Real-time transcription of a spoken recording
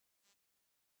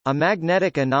A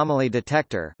magnetic anomaly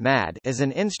detector (MAD) is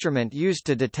an instrument used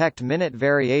to detect minute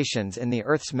variations in the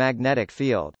Earth's magnetic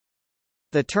field.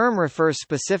 The term refers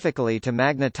specifically to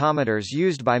magnetometers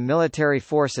used by military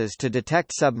forces to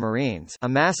detect submarines. A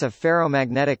mass of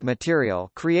ferromagnetic material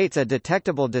creates a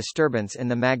detectable disturbance in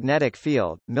the magnetic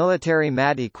field. Military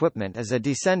MAD equipment is a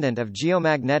descendant of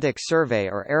geomagnetic survey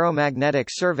or aeromagnetic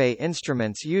survey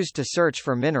instruments used to search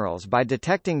for minerals by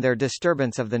detecting their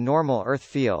disturbance of the normal Earth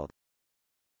field.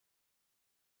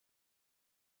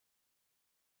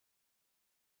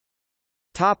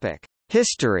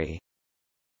 History.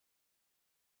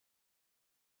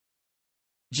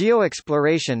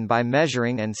 Geoexploration by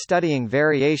measuring and studying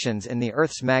variations in the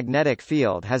Earth's magnetic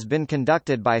field has been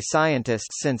conducted by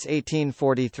scientists since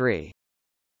 1843.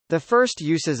 The first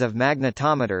uses of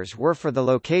magnetometers were for the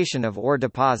location of ore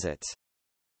deposits.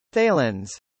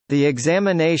 Thalen's The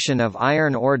Examination of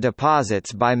Iron Ore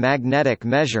Deposits by Magnetic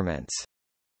Measurements,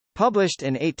 published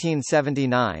in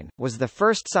 1879, was the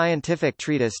first scientific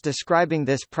treatise describing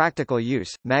this practical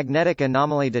use. Magnetic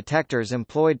anomaly detectors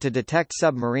employed to detect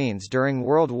submarines during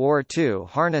World War II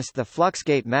harnessed the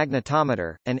fluxgate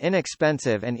magnetometer, an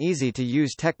inexpensive and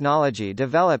easy-to-use technology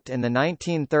developed in the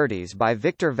 1930s by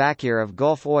Victor Vacquier of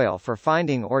Gulf Oil for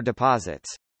finding ore deposits.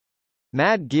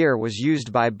 MAD gear was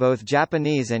used by both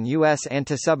Japanese and U.S.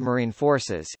 anti-submarine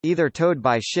forces, either towed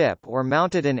by ship or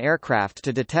mounted in aircraft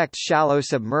to detect shallow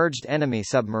submerged enemy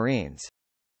submarines.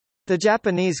 The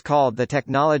Japanese called the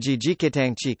technology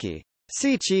Jikitangchiki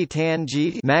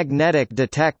magnetic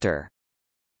detector.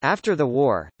 After the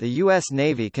war, the U.S.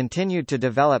 Navy continued to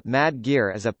develop MAD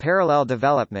gear as a parallel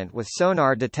development with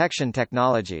sonar detection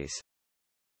technologies.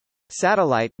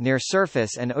 Satellite,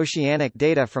 near-surface and oceanic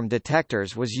data from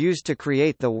detectors was used to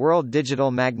create the World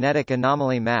Digital Magnetic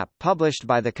Anomaly Map published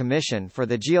by the Commission for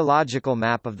the Geological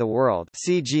Map of the World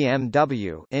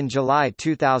 (CGMW) in July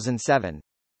 2007.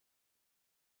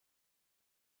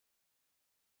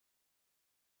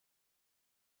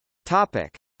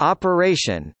 Topic: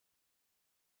 Operation.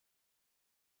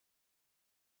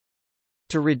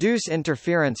 To reduce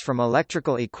interference from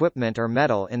electrical equipment or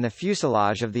metal in the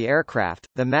fuselage of the aircraft,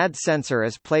 the MAD sensor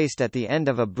is placed at the end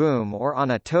of a boom or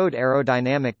on a towed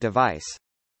aerodynamic device.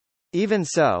 Even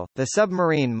so, the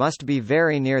submarine must be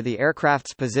very near the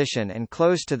aircraft's position and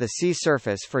close to the sea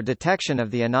surface for detection of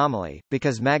the anomaly,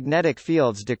 because magnetic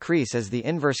fields decrease as the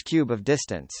inverse cube of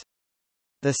distance.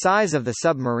 The size of the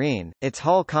submarine, its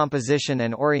hull composition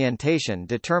and orientation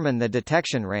determine the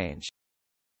detection range.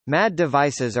 MAD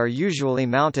devices are usually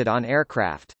mounted on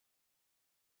aircraft.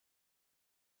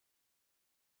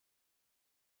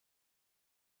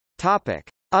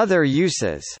 Other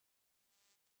uses.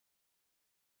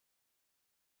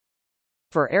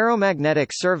 For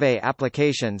aeromagnetic survey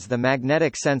applications, the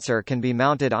magnetic sensor can be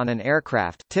mounted on an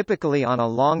aircraft, typically on a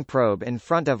long probe in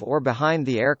front of or behind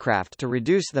the aircraft to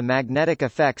reduce the magnetic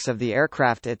effects of the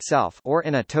aircraft itself, or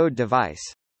in a towed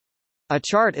device. A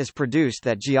chart is produced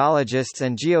that geologists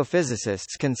and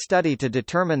geophysicists can study to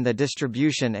determine the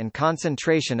distribution and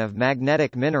concentration of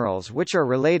magnetic minerals which are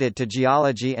related to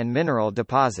geology and mineral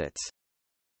deposits.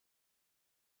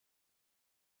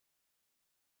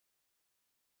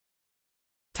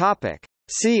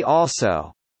 See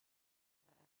also: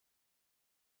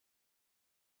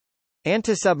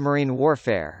 Anti-submarine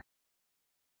warfare,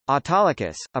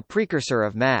 Autolycus, a precursor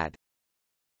of MAD.